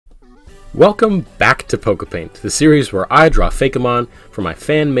Welcome back to Pokepaint, the series where I draw Fakemon for my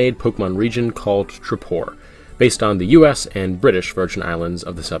fan-made Pokemon region called Trapore, based on the US and British Virgin Islands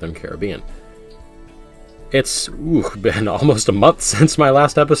of the Southern Caribbean. It's been almost a month since my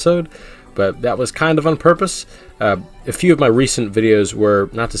last episode, but that was kind of on purpose. A few of my recent videos were,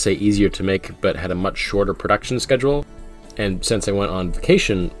 not to say easier to make, but had a much shorter production schedule, and since I went on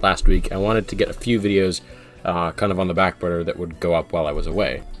vacation last week, I wanted to get a few videos kind of on the back burner that would go up while I was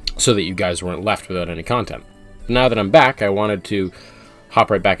away, so that you guys weren't left without any content. Now that I'm back, I wanted to hop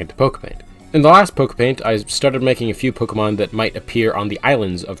right back into Pokepaint. In the last Pokepaint, I started making a few Pokemon that might appear on the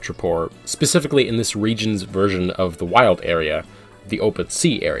islands of Trapore, specifically in this region's version of the wild area, the open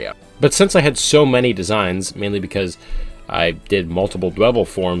sea area. But since I had so many designs, mainly because I did multiple Dwebble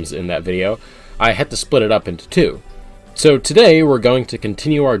forms in that video, I had to split it up into two. So today we're going to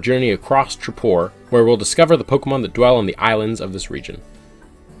continue our journey across Trapore, where we'll discover the Pokemon that dwell on the islands of this region.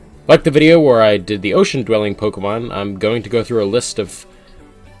 Like the video where I did the ocean-dwelling Pokemon, I'm going to go through a list of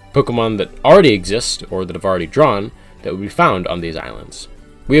Pokemon that already exist, or that I've already drawn, that will be found on these islands.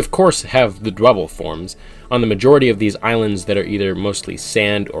 We of course have the Dwebble forms. On the majority of these islands that are either mostly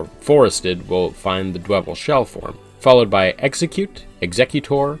sand or forested, we'll find the Dwebble shell form, followed by Execute,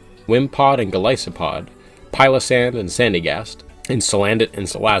 Executor, Wimpod and Golisopod, Pylosand and Sandygast, and Salandit and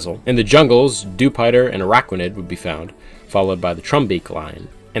Salazzle. In the jungles, Dewpider and Araquanid would be found, followed by the Trumbeak line,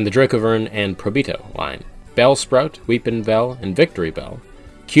 and the Dracovern and Probito line, Bellsprout, Weepinbell, and Victory Bell,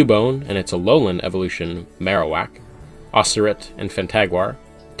 Cubone and its Alolan evolution Marowak, Osserit and Fantaguar,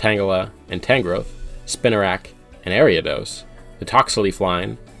 Tangela and Tangrowth, Spinarak and Ariados, the Toxaleaf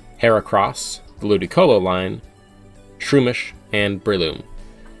line, Heracross, the Ludicolo line, Shroomish, and Breloom.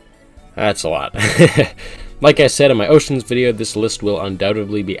 That's a lot. Like I said in my Oceans video, this list will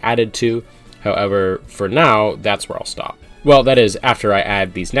undoubtedly be added to. However, for now, that's where I'll stop. Well, that is, after I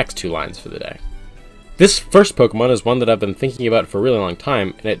add these next two lines for the day. This first Pokemon is one that I've been thinking about for a really long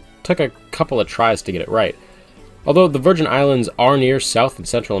time, and it took a couple of tries to get it right. Although the Virgin Islands are near South and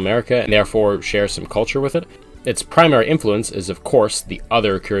Central America, and therefore share some culture with it, its primary influence is, of course, the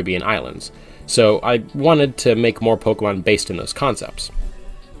other Caribbean islands. So I wanted to make more Pokemon based in those concepts.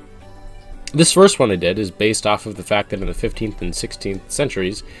 This first one I did is based off of the fact that in the 15th and 16th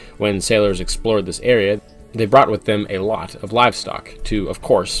centuries, when sailors explored this area, they brought with them a lot of livestock to, of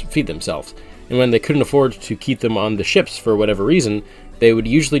course, feed themselves. And when they couldn't afford to keep them on the ships for whatever reason, they would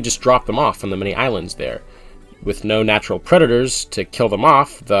usually just drop them off on the many islands there. With no natural predators to kill them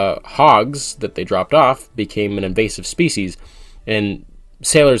off, the hogs that they dropped off became an invasive species, and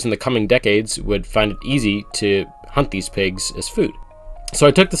sailors in the coming decades would find it easy to hunt these pigs as food. So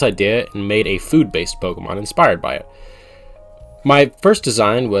I took this idea and made a food-based Pokemon inspired by it. My first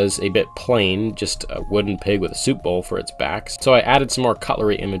design was a bit plain, just a wooden pig with a soup bowl for its back, so I added some more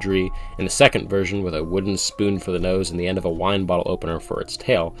cutlery imagery in the second version with a wooden spoon for the nose and the end of a wine bottle opener for its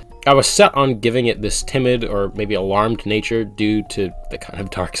tail. I was set on giving it this timid or maybe alarmed nature due to the kind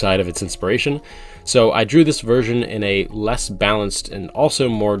of dark side of its inspiration, so I drew this version in a less balanced and also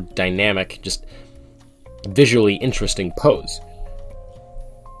more dynamic, just visually interesting pose.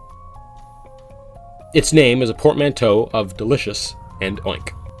 Its name is a portmanteau of delicious and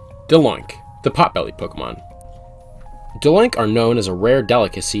oink. Deloink, the potbelly Pokemon. Deloink are known as a rare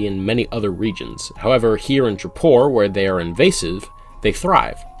delicacy in many other regions. However, here in Trapore, where they are invasive, they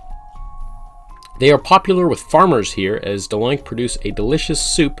thrive. They are popular with farmers here, as Deloink produce a delicious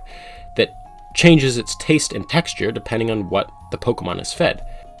soup that changes its taste and texture depending on what the Pokemon is fed.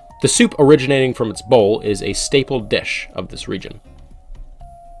 The soup originating from its bowl is a staple dish of this region.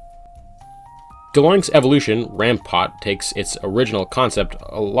 Deloink's evolution, Rampot, takes its original concept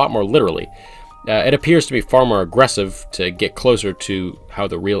a lot more literally. It appears to be far more aggressive to get closer to how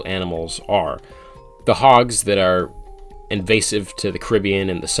the real animals are. The hogs that are invasive to the Caribbean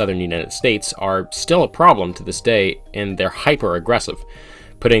and the southern United States are still a problem to this day, and they're hyper-aggressive,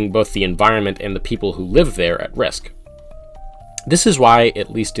 putting both the environment and the people who live there at risk. This is why,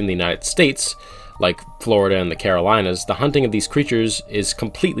 at least in the United States, like Florida and the Carolinas, the hunting of these creatures is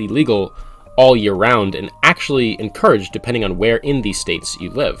completely legal all year round and actually encouraged depending on where in these states you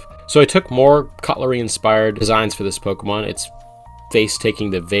live. So I took more cutlery inspired designs for this Pokemon, its face taking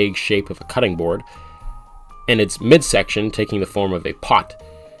the vague shape of a cutting board, and its midsection taking the form of a pot,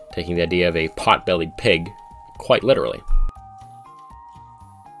 taking the idea of a pot-bellied pig quite literally.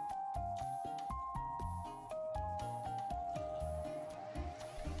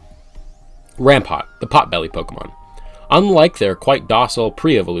 Rampot, the potbelly Pokemon. Unlike their quite docile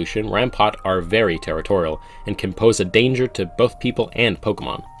pre-evolution, Rampot are very territorial and can pose a danger to both people and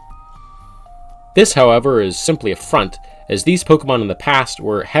Pokemon. This, however, is simply a front, as these Pokemon in the past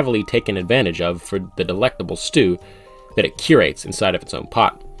were heavily taken advantage of for the delectable stew that it curates inside of its own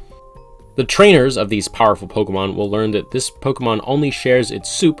pot. The trainers of these powerful Pokemon will learn that this Pokemon only shares its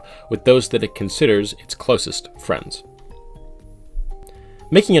soup with those that it considers its closest friends.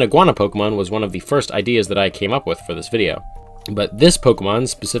 Making an iguana Pokemon was one of the first ideas that I came up with for this video, but this Pokemon,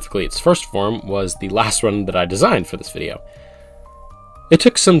 specifically its first form, was the last one that I designed for this video. It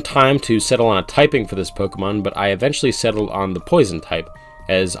took some time to settle on a typing for this Pokemon, but I eventually settled on the poison type,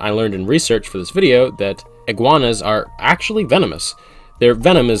 as I learned in research for this video that iguanas are actually venomous. Their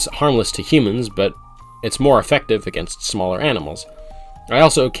venom is harmless to humans, but it's more effective against smaller animals. I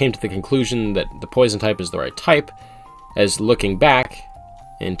also came to the conclusion that the poison type is the right type, as looking back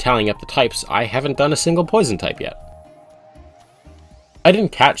and tallying up the types, I haven't done a single poison type yet. I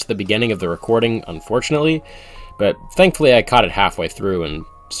didn't catch the beginning of the recording, unfortunately, but thankfully I caught it halfway through and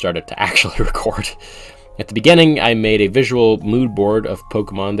started to actually record. At the beginning, I made a visual mood board of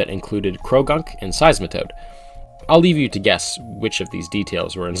Pokemon that included Krogunk and Seismitoad. I'll leave you to guess which of these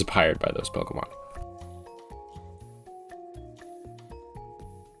details were inspired by those Pokemon.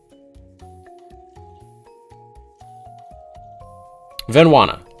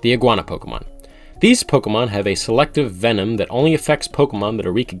 Venwana, the iguana Pokemon. These Pokemon have a selective venom that only affects Pokemon that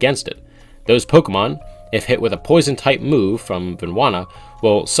are weak against it. Those Pokemon, if hit with a poison-type move from Venwana,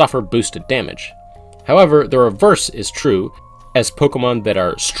 will suffer boosted damage. However, the reverse is true, as Pokemon that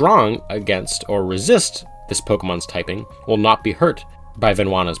are strong against or resist this Pokemon's typing will not be hurt by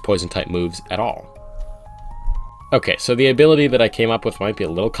Venwana's poison-type moves at all. Okay, so the ability that I came up with might be a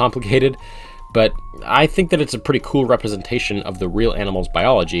little complicated, but I think that it's a pretty cool representation of the real animal's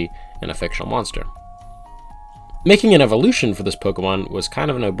biology in a fictional monster. Making an evolution for this Pokemon was kind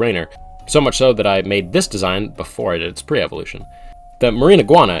of a no-brainer, so much so that I made this design before I did its pre-evolution. The marine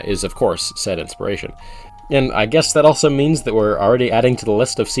iguana is, of course, said inspiration, and I guess that also means that we're already adding to the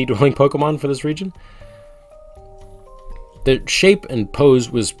list of sea-dwelling Pokemon for this region. The shape and pose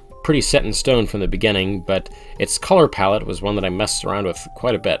was pretty set in stone from the beginning, but its color palette was one that I messed around with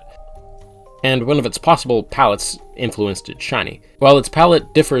quite a bit, and one of its possible palettes influenced its shiny. While its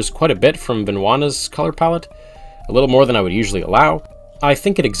palette differs quite a bit from Venwana's color palette, a little more than I would usually allow, I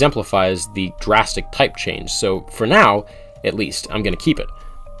think it exemplifies the drastic type change, so for now, at least, I'm going to keep it.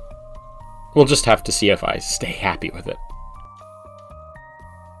 We'll just have to see if I stay happy with it.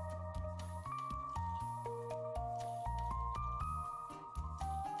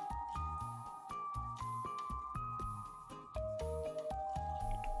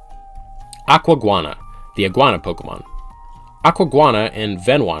 Aquaguana, the iguana Pokemon. Aquaguana and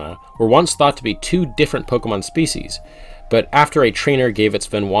Venwana were once thought to be two different Pokemon species, but after a trainer gave its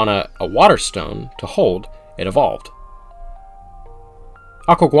Venwana a water stone to hold, it evolved.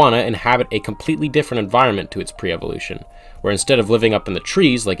 Aquaguana inhabit a completely different environment to its pre-evolution, where instead of living up in the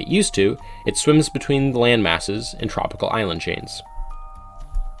trees like it used to, it swims between the land masses and tropical island chains.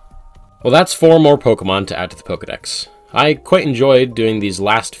 Well, that's 4 more Pokemon to add to the Pokedex. I quite enjoyed doing these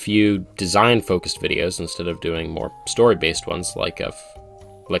last few design-focused videos instead of doing more story-based ones like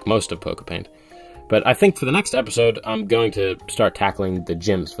most of Pokepaint. But I think for the next episode, I'm going to start tackling the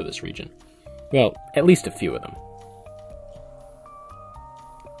gyms for this region. Well, at least a few of them.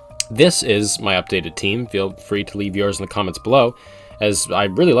 This is my updated team. Feel free to leave yours in the comments below, as I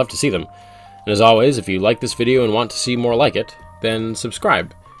really love to see them. And as always, if you like this video and want to see more like it, then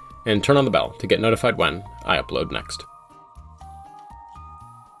subscribe and turn on the bell to get notified when I upload next.